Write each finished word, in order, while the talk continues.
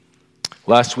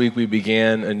Last week we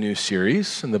began a new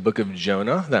series in the book of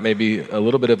Jonah. That may be a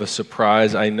little bit of a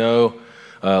surprise. I know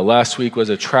last week was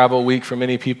a travel week for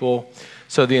many people,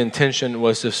 so the intention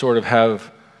was to sort of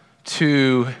have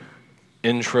two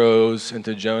intros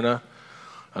into Jonah.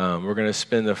 We're going to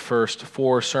spend the first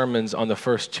 4 sermons on the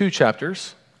first 2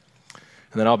 chapters,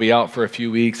 and then I'll be out for a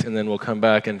few weeks, and then we'll come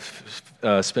back and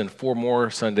spend 4 more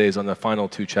Sundays on the final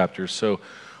 2 chapters. So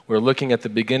we're looking at the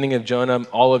beginning of Jonah.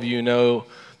 All of you know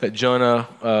that Jonah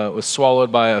was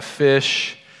swallowed by a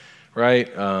fish, right?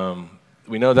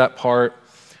 We know that part.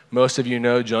 Most of you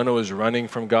know Jonah was running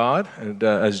from God, and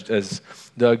as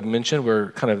Doug mentioned,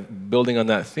 we're kind of building on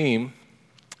that theme.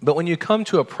 But when you come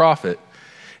to a prophet,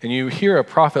 and you hear a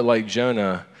prophet like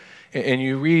Jonah, and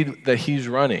you read that he's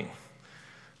running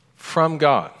from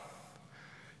God,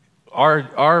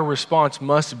 our response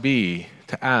must be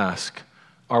to ask,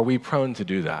 are we prone to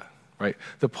do that? Right?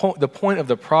 The point of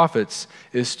the prophets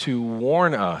is to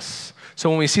warn us.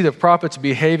 So when we see the prophets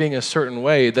behaving a certain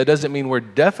way, that doesn't mean we're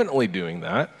definitely doing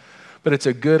that, but it's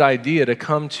a good idea to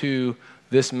come to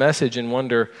this message and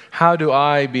wonder, how do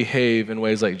I behave in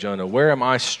ways like Jonah? Where am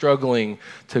I struggling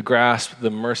to grasp the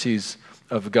mercies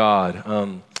of God?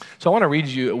 So I want to read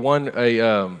you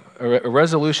a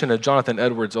resolution of Jonathan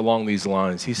Edwards along these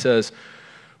lines. He says,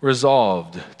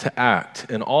 resolved to act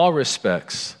in all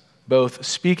respects, both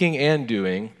speaking and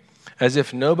doing, as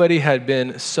if nobody had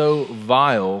been so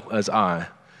vile as I,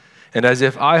 and as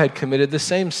if I had committed the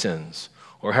same sins,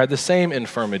 or had the same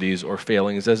infirmities or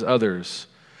failings as others,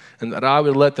 and that I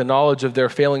would let the knowledge of their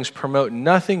failings promote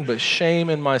nothing but shame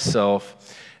in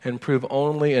myself, and prove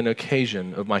only an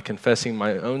occasion of my confessing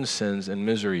my own sins and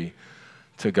misery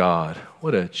to God.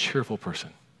 What a cheerful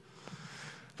person.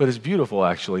 But it's beautiful,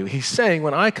 actually. He's saying,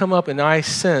 when I come up and I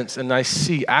sense and I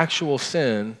see actual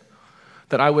sin,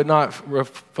 that I would not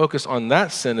focus on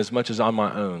that sin as much as on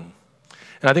my own.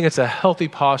 And I think it's a healthy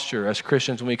posture as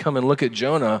Christians when we come and look at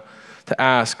Jonah to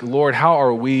ask, Lord, how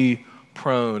are we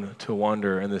prone to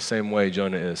wander in the same way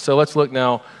Jonah is? So let's look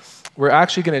now. We're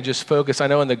actually going to just focus. I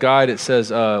know in the guide it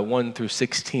says 1 through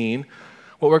 16.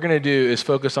 What we're going to do is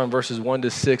focus on verses 1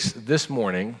 to 6 this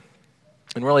morning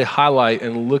and really highlight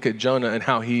and look at Jonah and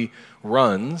how he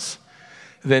runs.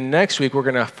 Then next week, we're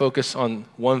going to focus on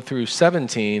 1 through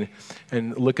 17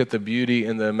 and look at the beauty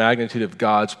and the magnitude of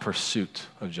God's pursuit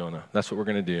of Jonah. That's what we're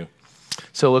going to do.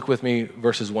 So look with me,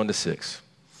 verses 1 to 6.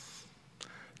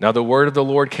 Now the word of the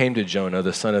Lord came to Jonah,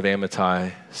 the son of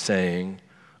Amittai, saying,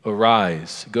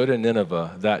 Arise, go to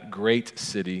Nineveh, that great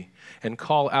city, and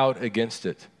call out against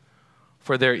it,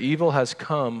 for their evil has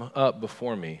come up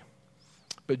before me.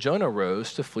 But Jonah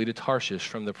rose to flee to Tarshish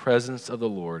from the presence of the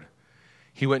Lord.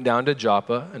 He went down to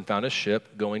Joppa and found a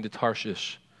ship going to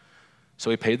Tarshish.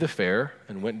 So he paid the fare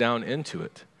and went down into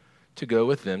it to go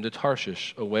with them to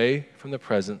Tarshish, away from the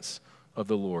presence of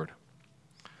the Lord.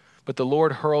 But the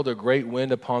Lord hurled a great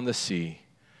wind upon the sea,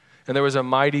 and there was a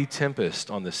mighty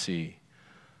tempest on the sea,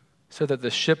 so that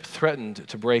the ship threatened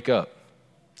to break up.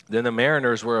 Then the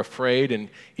mariners were afraid, and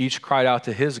each cried out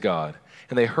to his God,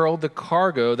 and they hurled the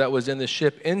cargo that was in the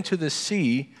ship into the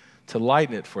sea to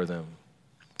lighten it for them.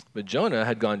 But Jonah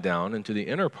had gone down into the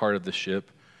inner part of the ship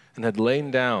and had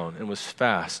lain down and was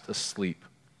fast asleep.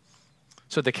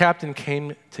 So the captain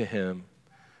came to him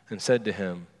and said to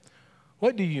him,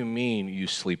 What do you mean, you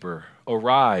sleeper?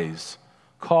 Arise,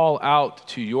 call out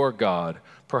to your God.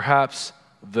 Perhaps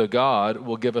the God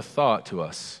will give a thought to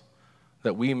us,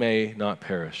 that we may not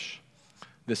perish.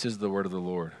 This is the word of the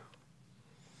Lord.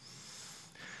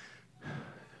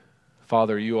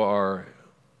 Father, you are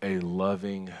a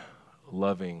loving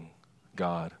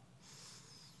God.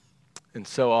 And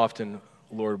so often,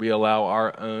 Lord, we allow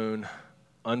our own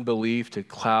unbelief to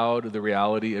cloud the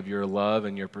reality of your love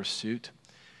and your pursuit.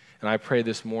 And I pray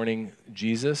this morning,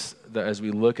 Jesus, that as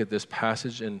we look at this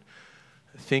passage and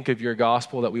think of your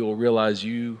gospel, that we will realize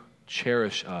you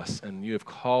cherish us and you have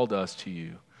called us to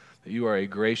you, that you are a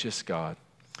gracious God,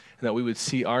 and that we would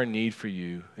see our need for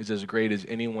you is as great as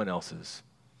anyone else's.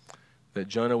 That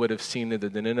Jonah would have seen that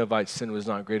the Ninevites' sin was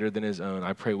not greater than his own.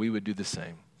 I pray we would do the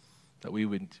same, that we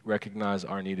would recognize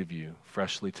our need of you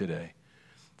freshly today.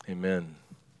 Amen.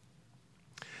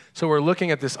 So we're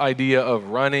looking at this idea of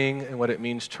running and what it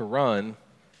means to run.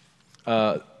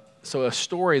 So a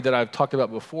story that I've talked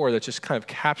about before that just kind of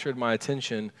captured my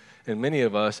attention in many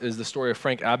of us is the story of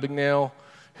Frank Abagnale,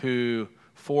 who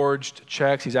forged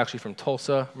checks. He's actually from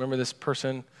Tulsa. Remember this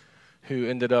person who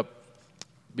ended up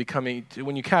becoming,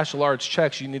 when you cash large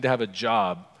checks, you need to have a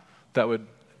job that would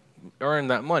earn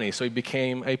that money. So he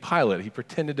became a pilot. He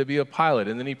pretended to be a pilot,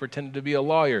 and then he pretended to be a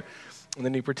lawyer, and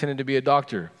then he pretended to be a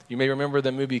doctor. You may remember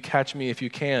the movie Catch Me If You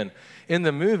Can. In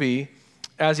the movie,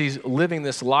 as he's living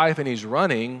this life and he's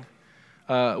running,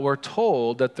 we're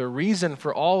told that the reason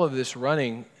for all of this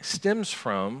running stems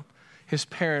from his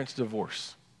parents'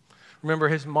 divorce. Remember,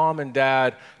 his mom and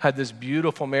dad had this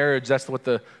beautiful marriage. That's what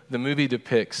the movie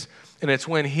depicts. And it's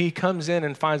when he comes in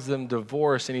and finds them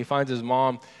divorced and he finds his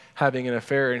mom having an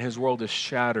affair and his world is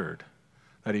shattered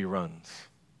that he runs.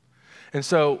 And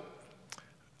so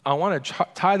I want to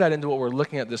tie that into what we're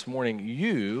looking at this morning.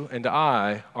 You and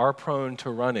I are prone to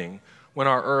running when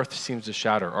our earth seems to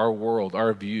shatter, our world,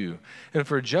 our view. And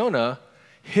for Jonah,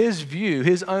 his view,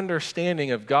 his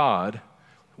understanding of God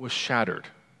was shattered.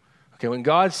 Okay, when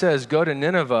God says, go to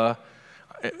Nineveh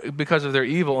because of their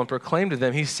evil and proclaim to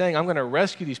them, he's saying, I'm going to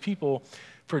rescue these people.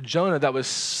 For Jonah, that was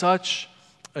such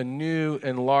a new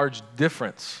and large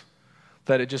difference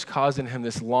that it just caused in him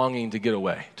this longing to get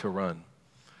away, to run.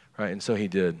 Right? And so he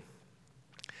did.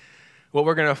 What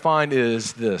we're going to find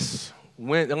is this. I'm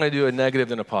going to do a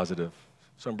negative and a positive.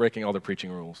 So I'm breaking all the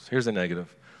preaching rules. Here's the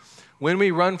negative. When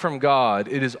we run from God,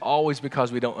 it is always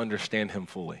because we don't understand him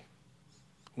fully.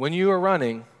 When you are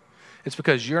running, it's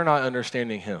because you're not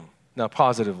understanding him. Now,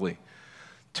 positively,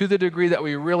 to the degree that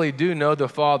we really do know the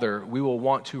Father, we will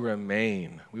want to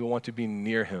remain. We will want to be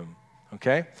near him.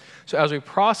 Okay? So as we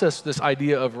process this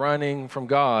idea of running from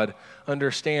God,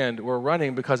 understand we're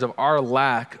running because of our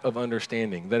lack of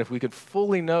understanding. That if we could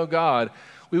fully know God,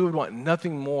 we would want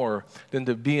nothing more than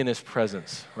to be in his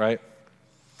presence, right?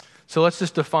 So let's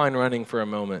just define running for a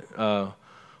moment.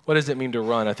 What does it mean to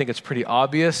run? I think it's pretty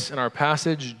obvious in our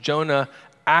passage. Jonah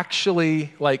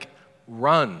actually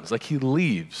runs, he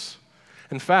leaves.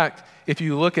 In fact, if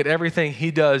you look at everything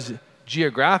he does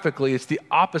geographically, it's the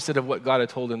opposite of what God had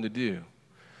told him to do,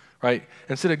 right?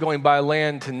 Instead of going by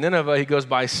land to Nineveh, he goes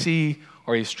by sea,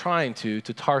 or he's trying to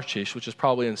Tarshish, which is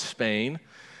probably in Spain.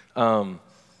 And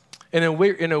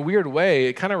in a weird way,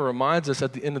 it kind of reminds us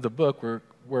at the end of the book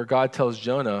where God tells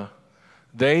Jonah,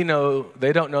 they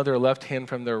don't know their left hand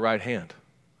from their right hand.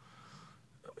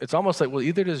 It's almost like, well,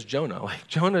 either does Jonah.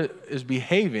 Jonah is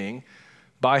behaving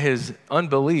by his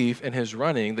unbelief and his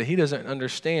running that he doesn't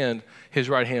understand his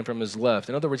right hand from his left.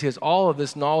 In other words, he has all of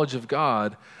this knowledge of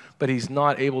God, but he's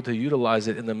not able to utilize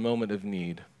it in the moment of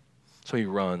need. So he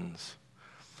runs.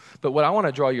 But what I want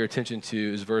to draw your attention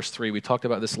to is verse 3. We talked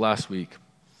about this last week.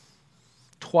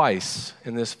 Twice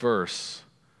in this verse,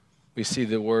 we see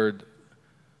the words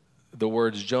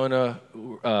Jonah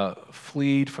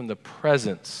fled from the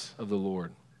presence of the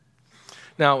Lord.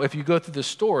 Now, if you go through the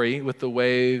story with the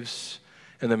waves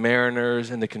and the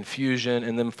mariners and the confusion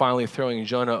and them finally throwing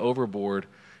Jonah overboard,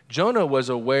 Jonah was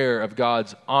aware of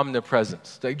God's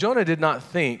omnipresence. Jonah did not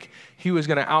think he was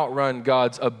going to outrun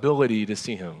God's ability to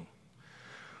see him.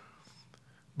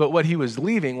 But what he was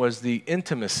leaving was the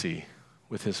intimacy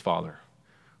with his Father.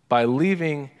 By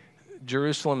leaving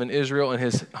Jerusalem and Israel and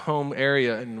his home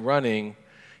area and running,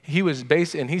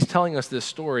 and he's telling us this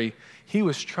story, he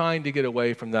was trying to get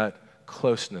away from that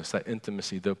closeness, that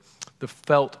intimacy, the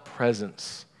felt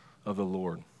presence of the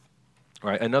Lord. All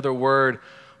right, another word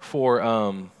for,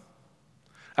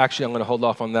 actually I'm going to hold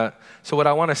off on that. So what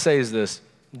I want to say is this.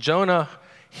 Jonah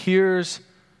hears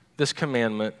this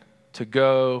commandment to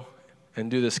go and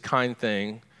do this kind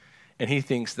thing, and he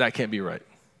thinks that can't be right,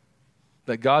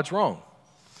 that God's wrong.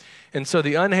 And so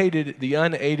the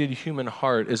unaided human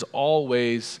heart is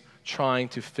always trying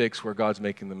to fix where God's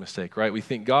making the mistake, right? We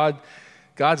think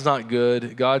God's not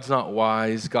good, God's not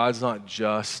wise, God's not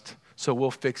just, so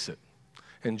we'll fix it.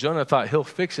 And Jonah thought he'll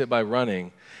fix it by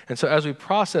running. And so as we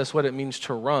process what it means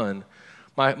to run,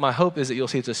 my hope is that you'll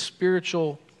see it's a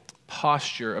spiritual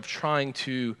posture of trying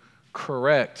to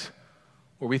correct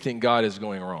where we think God is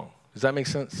going wrong. Does that make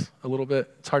sense a little bit?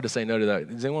 It's hard to say no to that.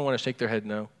 Does anyone want to shake their head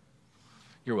no?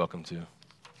 You're welcome to.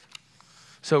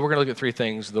 So we're going to look at three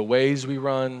things: the ways we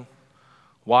run,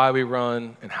 why we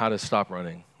run, and how to stop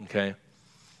running, okay?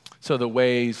 So the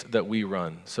ways that we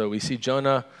run. So we see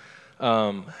Jonah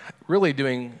really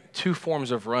doing two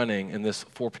forms of running in this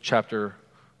 4-chapter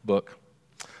book.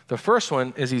 The first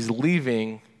one is he's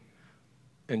leaving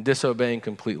and disobeying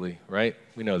completely, right?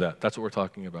 We know that. That's what we're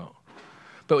talking about.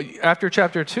 But after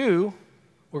chapter 2,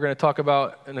 we're going to talk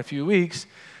about in a few weeks,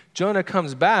 Jonah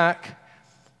comes back,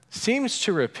 seems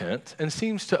to repent, and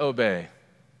seems to obey.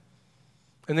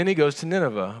 And then he goes to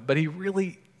Nineveh, but he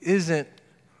really isn't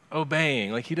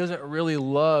obeying. He doesn't really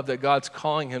love that God's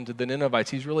calling him to the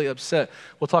Ninevites. He's really upset.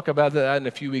 We'll talk about that in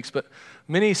a few weeks. But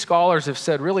many scholars have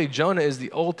said, really, Jonah is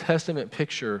the Old Testament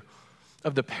picture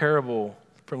of the parable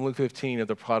from Luke 15 of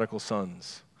the prodigal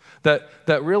sons. That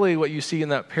really what you see in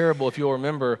that parable, if you'll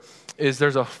remember, is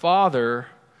there's a father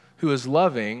who is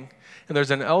loving, and there's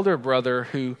an elder brother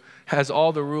who has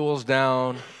all the rules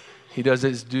down He does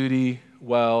his duty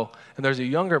well. And there's a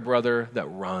younger brother that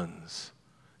runs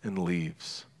and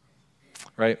leaves,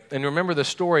 right? And remember the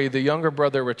story, the younger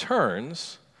brother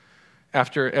returns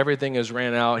after everything is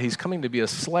ran out. He's coming to be a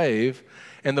slave,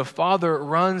 and the father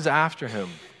runs after him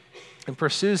and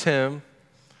pursues him.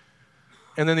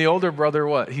 And then the older brother,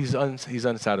 what? He's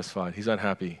unsatisfied. He's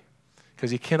unhappy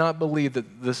because he cannot believe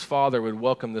that this father would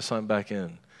welcome the son back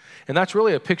in. And that's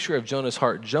really a picture of Jonah's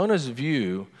heart. Jonah's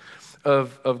view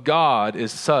of God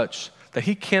is such that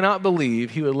he cannot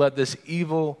believe he would let this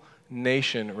evil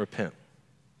nation repent,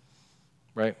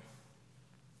 right?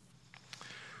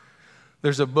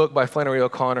 There's a book by Flannery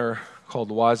O'Connor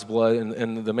called Wise Blood,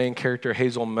 and the main character,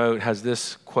 Hazel Mote, has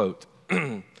this quote,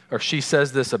 or she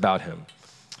says this about him.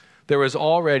 There was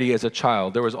already, as a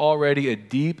child, there was already a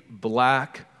deep,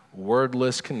 black,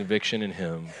 wordless conviction in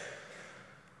him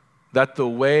that the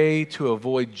way to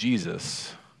avoid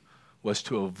Jesus was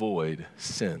to avoid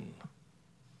sin,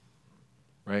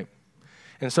 right?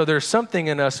 And so there's something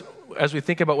in us, as we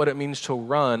think about what it means to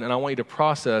run, and I want you to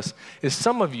process, is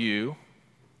some of you,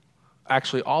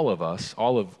 actually all of us,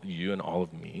 all of you and all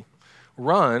of me,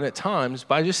 run at times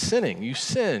by just sinning. You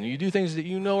sin. You do things that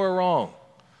you know are wrong.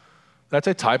 That's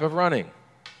a type of running,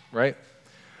 right?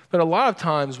 But a lot of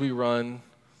times we run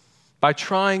by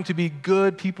trying to be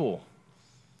good people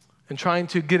and trying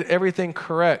to get everything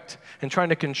correct and trying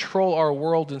to control our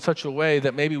world in such a way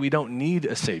that maybe we don't need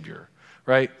a savior,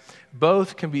 right?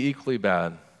 Both can be equally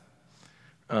bad.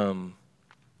 And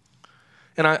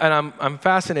I'm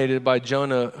fascinated by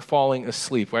Jonah falling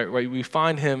asleep, right? We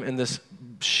find him in this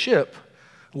ship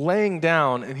laying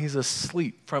down, and he's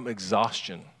asleep from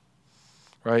exhaustion,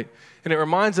 right? And it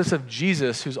reminds us of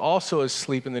Jesus, who's also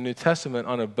asleep in the New Testament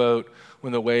on a boat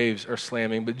when the waves are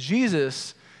slamming. But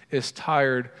Jesus is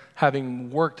tired,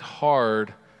 having worked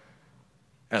hard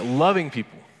at loving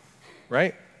people,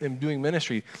 right? And doing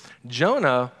ministry.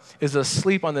 Jonah is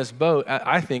asleep on this boat,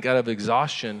 I think, out of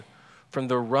exhaustion from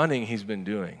the running he's been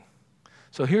doing.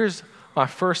 So here's my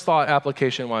first thought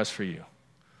application-wise for you.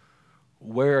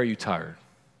 Where are you tired?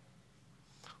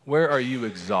 Where are you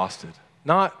exhausted?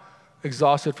 Not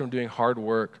exhausted from doing hard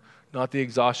work, not the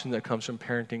exhaustion that comes from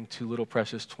parenting two little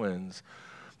precious twins,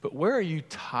 but where are you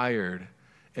tired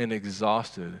and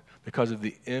exhausted because of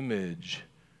the image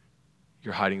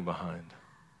you're hiding behind,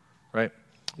 right?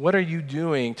 What are you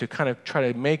doing to kind of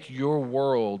try to make your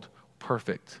world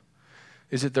perfect?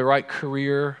 Is it the right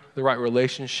career, the right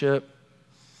relationship,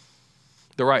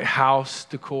 the right house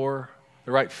decor,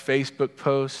 the right Facebook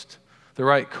post, the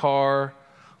right car,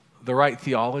 the right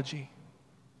theology?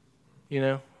 You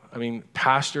know, I mean,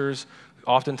 pastors,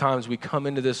 oftentimes we come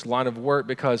into this line of work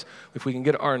because if we can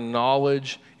get our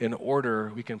knowledge in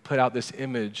order, we can put out this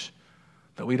image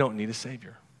that we don't need a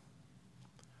savior.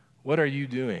 What are you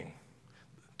doing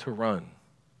to run?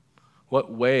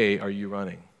 What way are you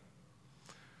running?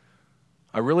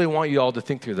 I really want you all to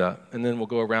think through that, and then we'll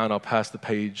go around, I'll pass the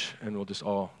page, and we'll just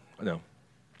all,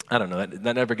 I don't know,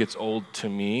 that never gets old to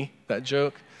me, that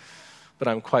joke, but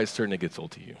I'm quite certain it gets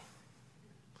old to you.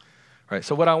 Right,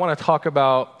 so what I want to talk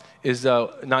about is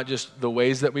not just the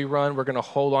ways that we run. We're going to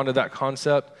hold on to that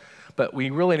concept, but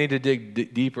we really need to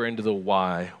dig deeper into the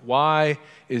why. Why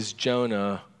is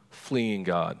Jonah fleeing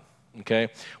God? Okay,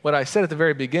 what I said at the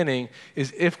very beginning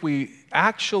is if we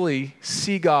actually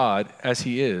see God as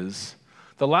he is,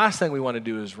 the last thing we want to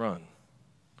do is run.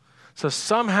 So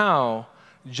somehow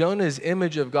Jonah's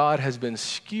image of God has been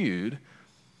skewed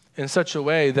in such a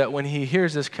way that when he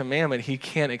hears this commandment, he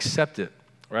can't accept it,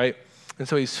 right? And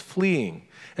so he's fleeing.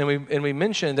 And we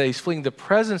mentioned that he's fleeing the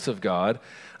presence of God.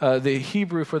 The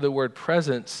Hebrew for the word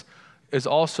presence is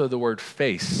also the word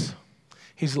face.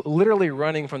 He's literally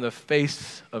running from the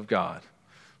face of God,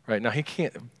 right? Now, he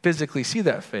can't physically see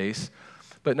that face,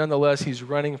 but nonetheless, he's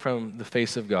running from the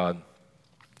face of God.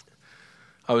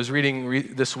 I was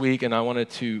reading this week, and I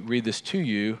wanted to read this to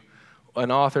you,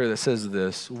 an author that says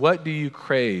this: what do you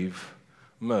crave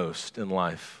most in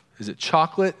life? Is it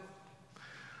chocolate,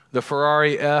 the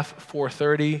Ferrari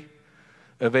F430,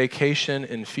 a vacation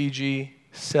in Fiji,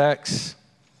 sex?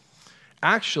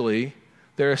 Actually,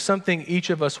 there is something each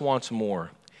of us wants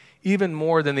more, even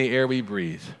more than the air we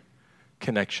breathe: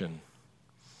 connection.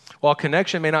 While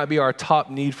connection may not be our top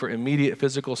need for immediate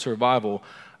physical survival,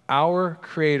 our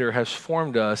Creator has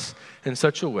formed us in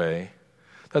such a way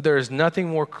that there is nothing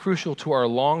more crucial to our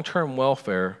long-term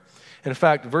welfare. In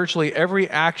fact, virtually every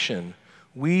action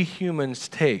we humans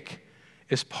take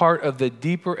is part of the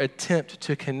deeper attempt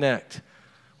to connect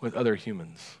with other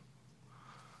humans,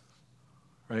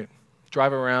 right?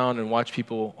 Drive around and watch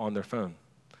people on their phone.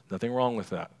 Nothing wrong with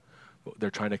that. They're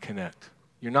trying to connect.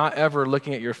 You're not ever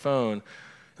looking at your phone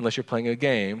unless you're playing a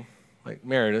game, like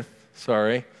Meredith,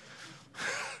 sorry.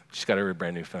 She's got a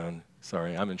brand new phone.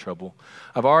 Sorry, I'm in trouble.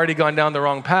 I've already gone down the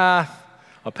wrong path.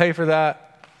 I'll pay for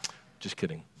that. Just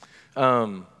kidding.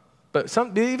 But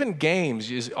even games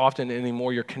is often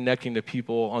anymore you're connecting to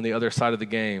people on the other side of the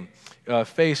game.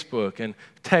 Facebook and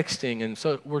texting, and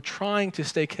so we're trying to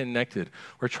stay connected.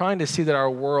 We're trying to see that our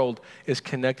world is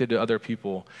connected to other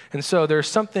people. And so there's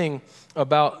something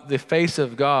about the face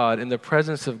of God and the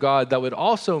presence of God that would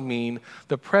also mean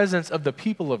the presence of the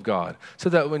people of God. So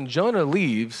that when Jonah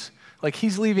leaves, like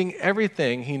he's leaving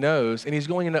everything he knows and he's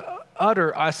going into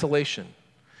utter isolation.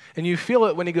 And you feel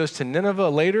it when he goes to Nineveh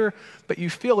later, but you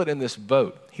feel it in this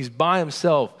boat. He's by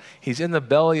himself. He's in the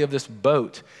belly of this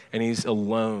boat, and he's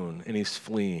alone, and he's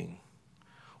fleeing.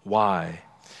 Why?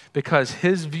 Because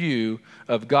his view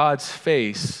of God's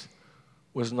face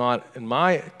was not, in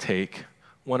my take,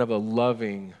 one of a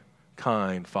loving,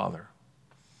 kind father.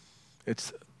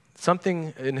 It's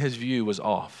something in his view was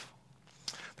off.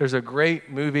 There's a great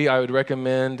movie I would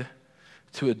recommend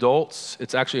to adults.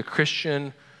 It's actually a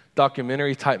Christian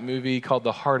documentary type movie called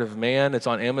The Heart of Man. It's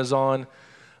on Amazon.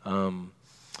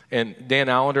 And Dan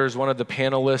Allender is one of the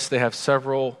panelists. They have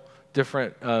several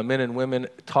different men and women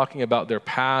talking about their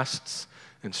pasts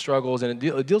and struggles. And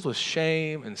it deals with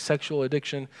shame and sexual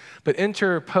addiction. But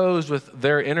interposed with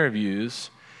their interviews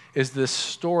is this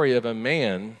story of a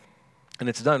man, and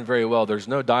it's done very well. There's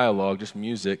no dialogue, just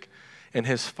music, and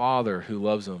his father who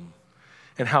loves him.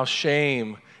 And how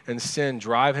shame and sin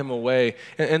drive him away.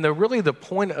 And really the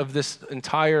point of this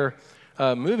entire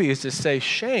movie is to say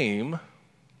shame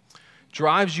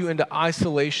drives you into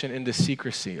isolation, into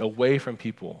secrecy, away from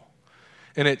people.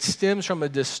 And it stems from a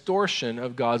distortion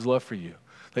of God's love for you.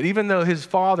 That even though his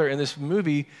father in this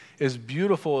movie is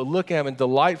beautiful, look at him and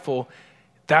delightful,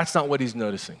 that's not what he's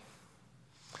noticing.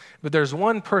 But there's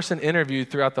one person interviewed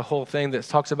throughout the whole thing that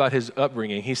talks about his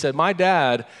upbringing. He said, my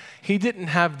dad, he didn't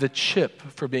have the chip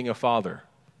for being a father.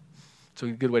 It's a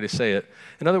good way to say it.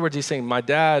 In other words, he's saying, my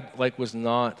dad was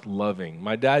not loving.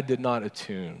 My dad did not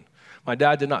attune. My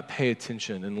dad did not pay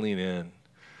attention and lean in.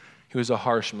 He was a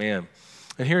harsh man.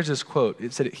 And here's his quote.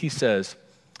 He says,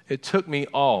 it took me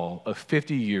all of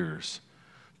 50 years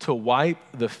to wipe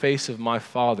the face of my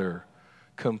father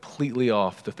completely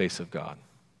off the face of God.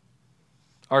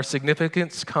 Our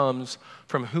significance comes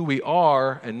from who we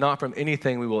are and not from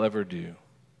anything we will ever do.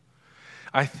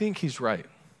 I think he's right.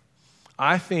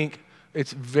 I think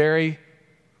it's very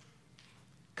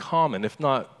common, if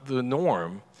not the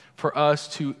norm, for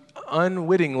us to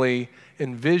unwittingly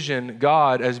envision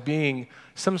God as being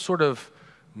some sort of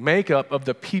makeup of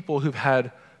the people who've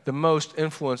had the most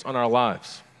influence on our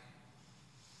lives.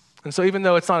 And so even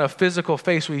though it's not a physical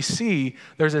face we see,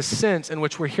 there's a sense in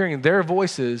which we're hearing their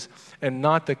voices and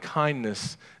not the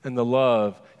kindness and the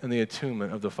love and the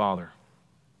attunement of the Father.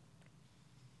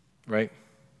 Right?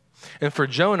 And for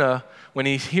Jonah, when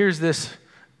he hears this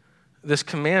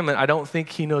commandment, I don't think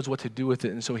he knows what to do with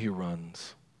it, and so he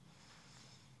runs.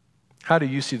 How do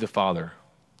you see the Father?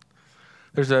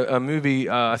 There's a movie,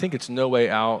 I think it's No Way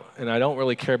Out, and I don't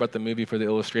really care about the movie for the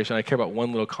illustration. I care about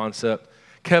one little concept.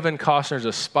 Kevin Costner's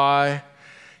a spy.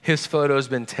 His photo's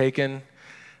been taken.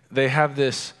 They have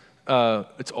this,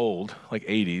 it's old, like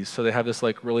 80s, so they have this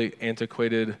really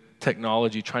antiquated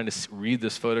technology trying to read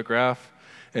this photograph,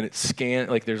 and it's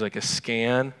there's a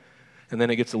scan, and then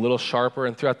it gets a little sharper,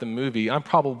 and throughout the movie, I'm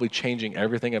probably changing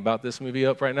everything about this movie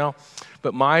up right now,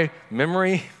 but my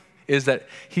memory is that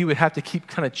he would have to keep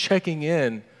kind of checking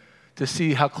in to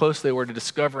see how close they were to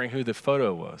discovering who the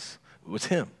photo was. It was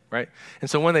him, right? And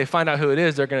so when they find out who it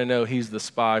is, they're going to know he's the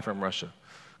spy from Russia.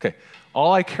 Okay,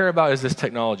 all I care about is this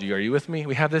technology. Are you with me?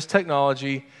 We have this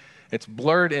technology, it's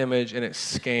blurred image, and it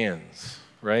scans,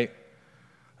 right?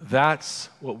 That's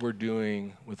what we're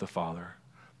doing with the Father.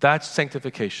 That's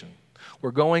sanctification.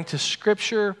 We're going to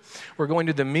Scripture, we're going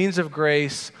to the means of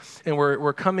grace, and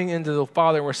we're coming into the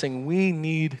Father, and we're saying we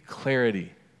need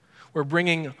clarity. We're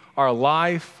bringing our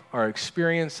life, our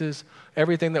experiences,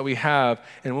 everything that we have,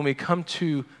 and when we come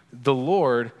to the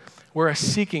Lord, we're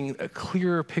seeking a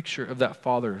clearer picture of that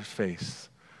Father's face,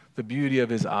 the beauty of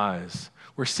his eyes.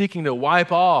 We're seeking to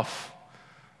wipe off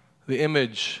the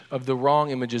image of the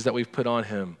wrong images that we've put on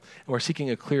him, and we're seeking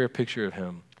a clearer picture of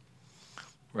him,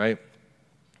 right?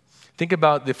 Think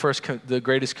about the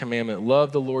greatest commandment,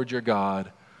 love the Lord your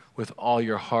God with all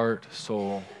your heart,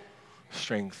 soul,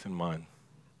 strength, and mind.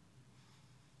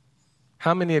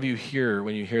 How many of you hear,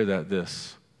 when you hear that,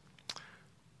 this?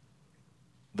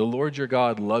 The Lord your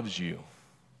God loves you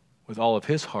with all of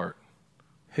his heart,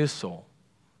 his soul,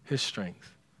 his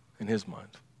strength, and his mind.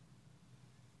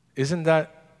 Isn't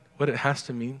that what it has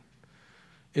to mean?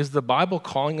 Is the Bible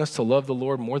calling us to love the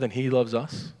Lord more than he loves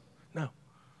us? No.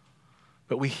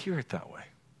 But we hear it that way.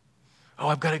 Oh,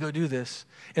 I've got to go do this.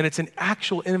 And it's an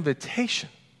actual invitation.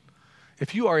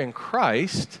 If you are in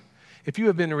Christ, if you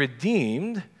have been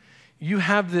redeemed, you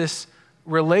have this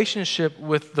relationship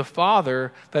with the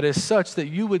Father that is such that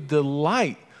you would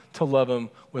delight to love him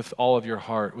with all of your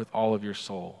heart, with all of your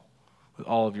soul, with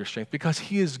all of your strength, because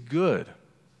he is good,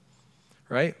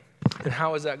 right? And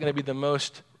how is that going to be the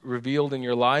most revealed in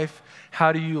your life?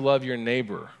 How do you love your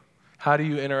neighbor? How do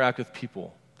you interact with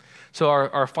people? So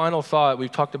our final thought,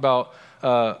 we've talked about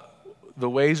the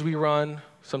ways we run.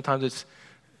 Sometimes it's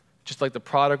just like the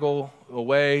prodigal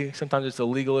way. Sometimes it's a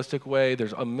legalistic way.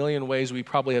 There's a million ways we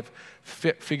probably have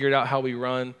figured out how we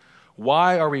run.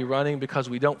 Why are we running? Because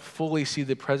we don't fully see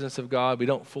the presence of God. We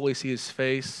don't fully see his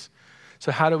face.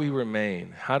 So how do we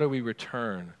remain? How do we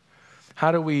return?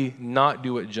 How do we not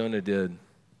do what Jonah did?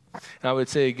 And I would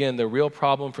say, again, the real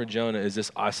problem for Jonah is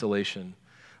this isolation.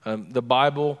 The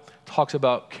Bible talks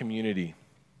about community.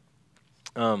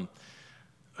 A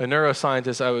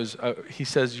neuroscientist, he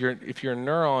says, if your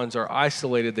neurons are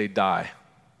isolated, they die.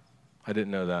 I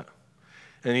didn't know that.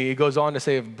 And he goes on to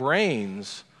say, if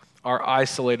brains are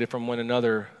isolated from one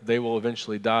another, they will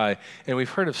eventually die. And we've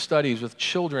heard of studies with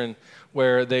children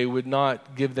where they would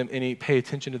not give them pay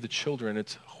attention to the children.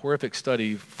 It's a horrific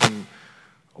study from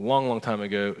a long, long time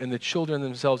ago. And the children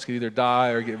themselves could either die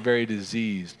or get very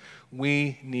diseased.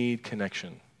 We need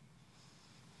connection,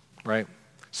 right?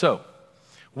 So,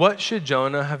 what should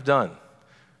Jonah have done?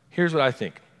 Here's what I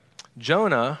think.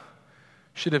 Jonah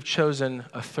should have chosen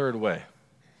a third way.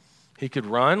 He could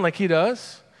run like he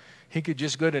does. He could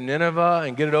just go to Nineveh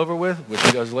and get it over with, which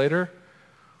he does later.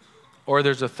 Or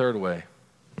there's a third way.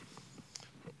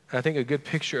 And I think a good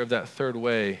picture of that third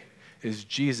way is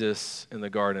Jesus in the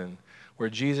garden, where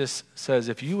Jesus says,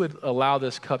 if you would allow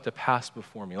this cup to pass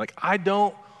before me, like I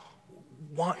don't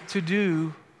want to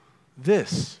do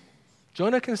this.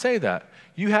 Jonah can say that.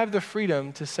 You have the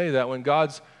freedom to say that when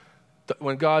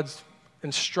God's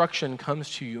instruction comes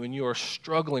to you and you are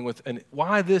struggling with, and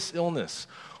why this illness?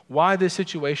 Why this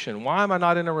situation? Why am I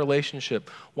not in a relationship?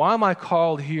 Why am I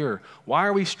called here? Why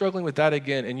are we struggling with that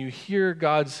again? And you hear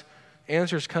God's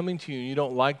answers coming to you and you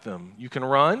don't like them. You can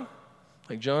run,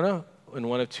 like Jonah, in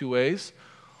one of two ways,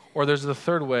 or there's the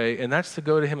third way, and that's to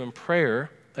go to him in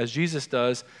prayer, as Jesus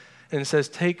does, and says,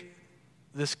 take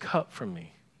this cup from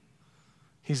me.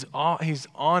 He's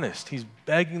honest. He's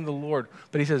begging the Lord,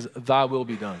 but he says, thy will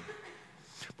be done.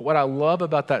 But what I love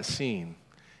about that scene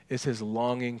is his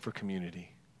longing for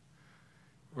community.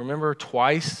 Remember,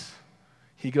 twice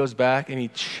he goes back and he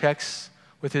checks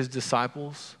with his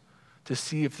disciples to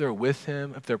see if they're with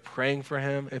him, if they're praying for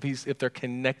him, if they're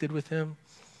connected with him.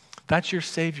 That's your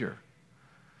Savior,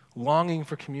 longing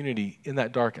for community in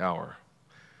that dark hour.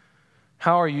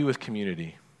 How are you with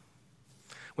community?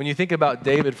 When you think about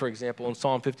David, for example, in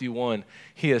Psalm 51,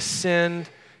 he has sinned,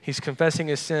 he's confessing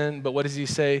his sin, but what does he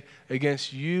say?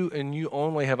 Against you and you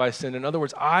only have I sinned. In other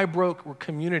words, I broke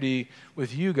community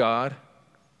with you, God,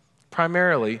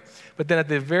 primarily. But then at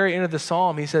the very end of the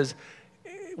psalm, he says,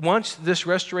 once this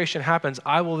restoration happens,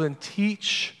 I will then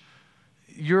teach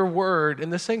your word in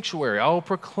the sanctuary. I will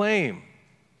proclaim.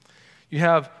 You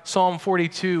have Psalm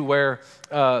 42 where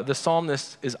the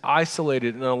psalmist is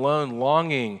isolated and alone,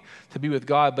 longing to be with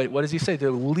God. But what does he say?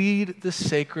 To lead the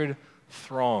sacred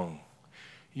throng.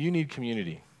 You need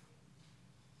community.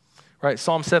 Right?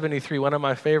 Psalm 73, one of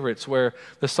my favorites, where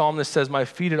the psalmist says, my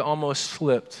feet had almost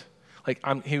slipped.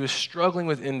 He was struggling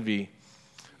with envy.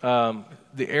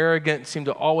 The arrogant seemed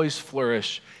to always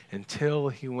flourish until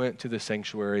he went to the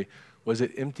sanctuary. Was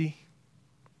it empty?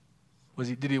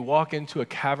 Did he walk into a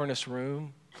cavernous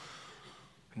room?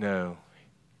 No,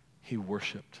 he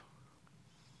worshiped.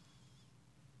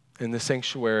 In the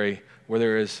sanctuary where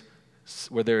there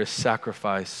is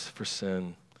sacrifice for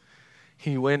sin,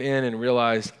 he went in and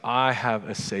realized, I have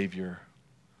a Savior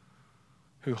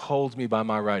who holds me by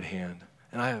my right hand,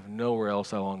 and I have nowhere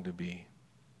else I long to be.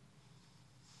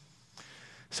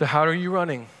 So how are you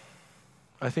running?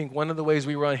 I think one of the ways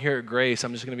we run here at Grace,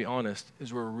 I'm just going to be honest,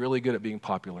 is we're really good at being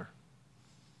popular.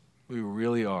 We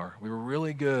really are. We were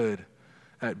really good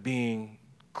at being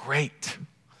great.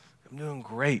 I'm doing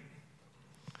great.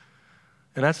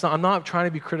 And I'm not trying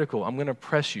to be critical. I'm going to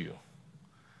press you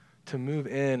to move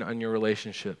in on your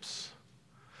relationships,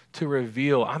 to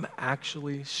reveal I'm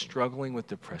actually struggling with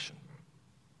depression.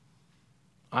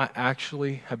 I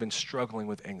actually have been struggling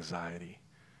with anxiety.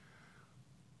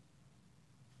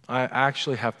 I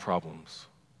actually have problems.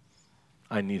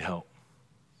 I need help.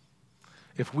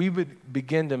 If we would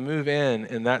begin to move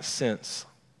in that sense,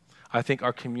 I think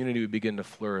our community would begin to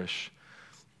flourish.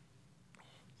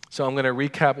 So I'm going to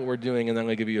recap what we're doing, and then I'm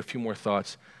going to give you a few more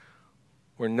thoughts.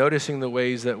 We're noticing the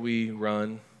ways that we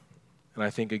run, and I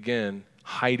think, again,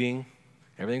 hiding.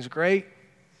 Everything's great.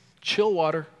 Chill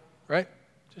water, right?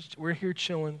 We're here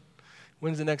chilling.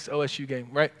 When's the next OSU game,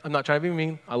 right? I'm not trying to be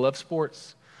mean. I love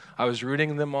sports. I was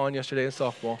rooting them on yesterday in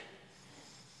softball.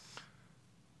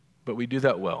 But we do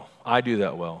that well. I do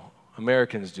that well.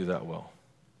 Americans do that well.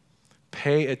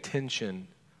 Pay attention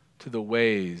to the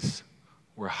ways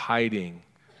we're hiding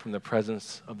from the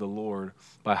presence of the Lord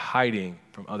by hiding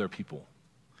from other people.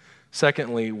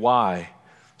 Secondly, why?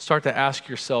 Start to ask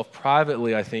yourself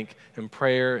privately, I think, in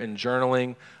prayer and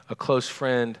journaling, a close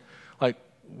friend, like,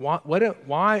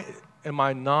 why am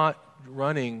I not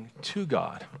running to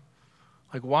God?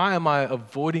 Like, why am I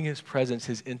avoiding his presence,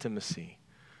 his intimacy?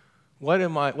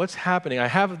 What's happening? I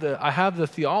have the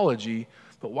theology,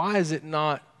 but why is it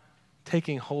not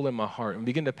taking hold in my heart? And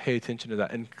begin to pay attention to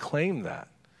that and claim that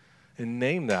and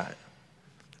name that.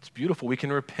 It's beautiful. We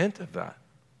can repent of that.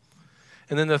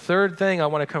 And then the third thing I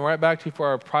want to come right back to for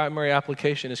our primary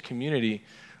application is community.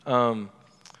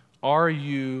 Are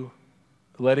you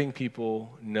letting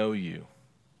people know you?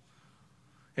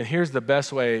 And here's the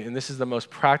best way, and this is the most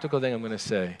practical thing I'm going to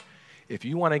say. If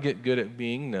you want to get good at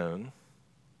being known,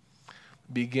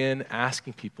 begin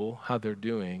asking people how they're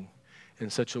doing in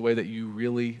such a way that you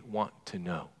really want to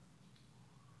know.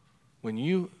 When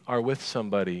you are with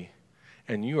somebody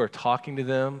and you are talking to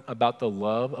them about the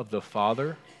love of the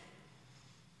Father,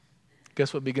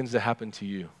 guess what begins to happen to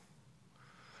you?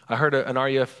 I heard an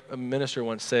REF minister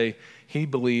once say he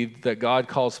believed that God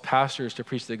calls pastors to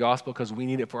preach the gospel because we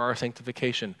need it for our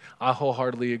sanctification. I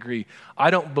wholeheartedly agree.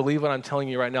 I don't believe what I'm telling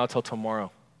you right now until tomorrow.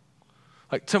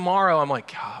 Like tomorrow, I'm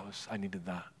like, God, I needed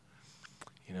that.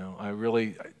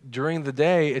 During the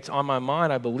day, it's on my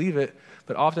mind, I believe it,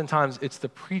 but oftentimes it's the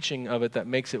preaching of it that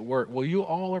makes it work. Well, you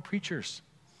all are preachers.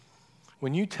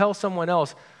 When you tell someone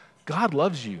else, God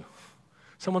loves you,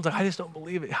 someone's like, I just don't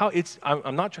believe it.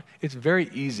 It's very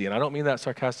easy, and I don't mean that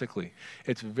sarcastically.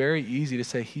 It's very easy to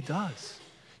say, he does.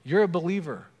 You're a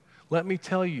believer. Let me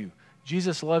tell you,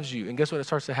 Jesus loves you, and guess what? It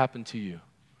starts to happen to you.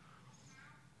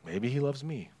 Maybe he loves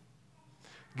me.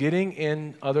 Getting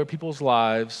in other people's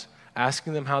lives,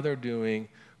 asking them how they're doing,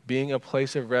 being a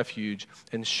place of refuge,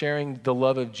 and sharing the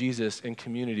love of Jesus in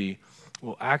community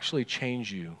will actually change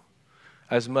you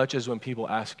as much as when people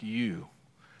ask you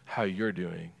how you're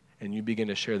doing, and you begin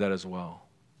to share that as well.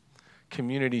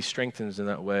 Community strengthens in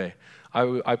that way.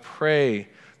 I pray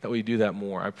that we do that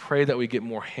more. I pray that we get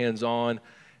more hands-on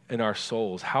in our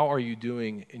souls. How are you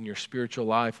doing in your spiritual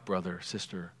life, brother,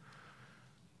 sister?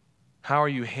 How are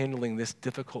you handling this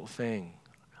difficult thing?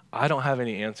 I don't have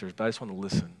any answers, but I just want to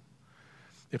listen.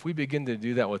 If we begin to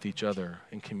do that with each other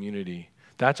in community,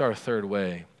 that's our third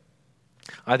way.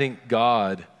 I think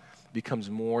God becomes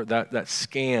more, that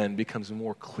scan becomes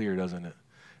more clear, doesn't it?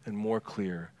 And more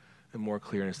clear and more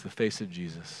clear. And it's the face of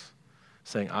Jesus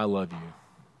saying, I love you.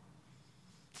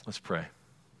 Let's pray.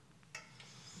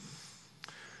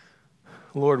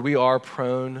 Lord, we are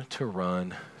prone to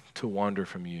run, to wander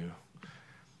from you.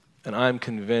 And I'm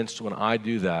convinced when I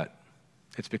do that,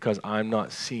 it's because I'm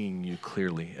not seeing you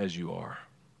clearly as you are.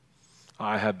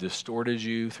 I have distorted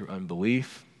you through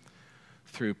unbelief,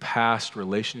 through past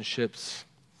relationships,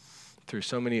 through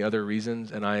so many other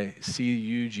reasons, and I see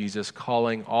you, Jesus,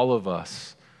 calling all of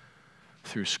us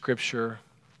through Scripture,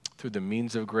 through the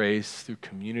means of grace, through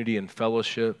community and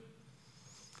fellowship,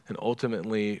 and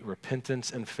ultimately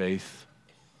repentance and faith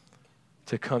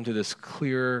to come to this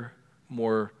clearer,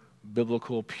 more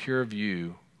biblical, pure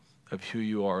view of who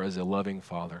you are as a loving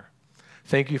Father.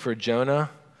 Thank you for Jonah,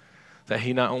 that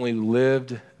he not only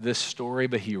lived this story,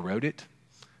 but he wrote it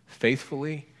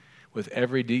faithfully with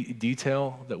every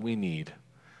detail that we need.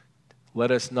 Let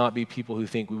us not be people who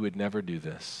think we would never do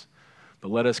this,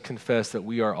 but let us confess that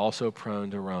we are also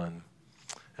prone to run,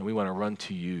 and we want to run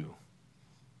to you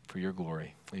for your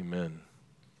glory. Amen.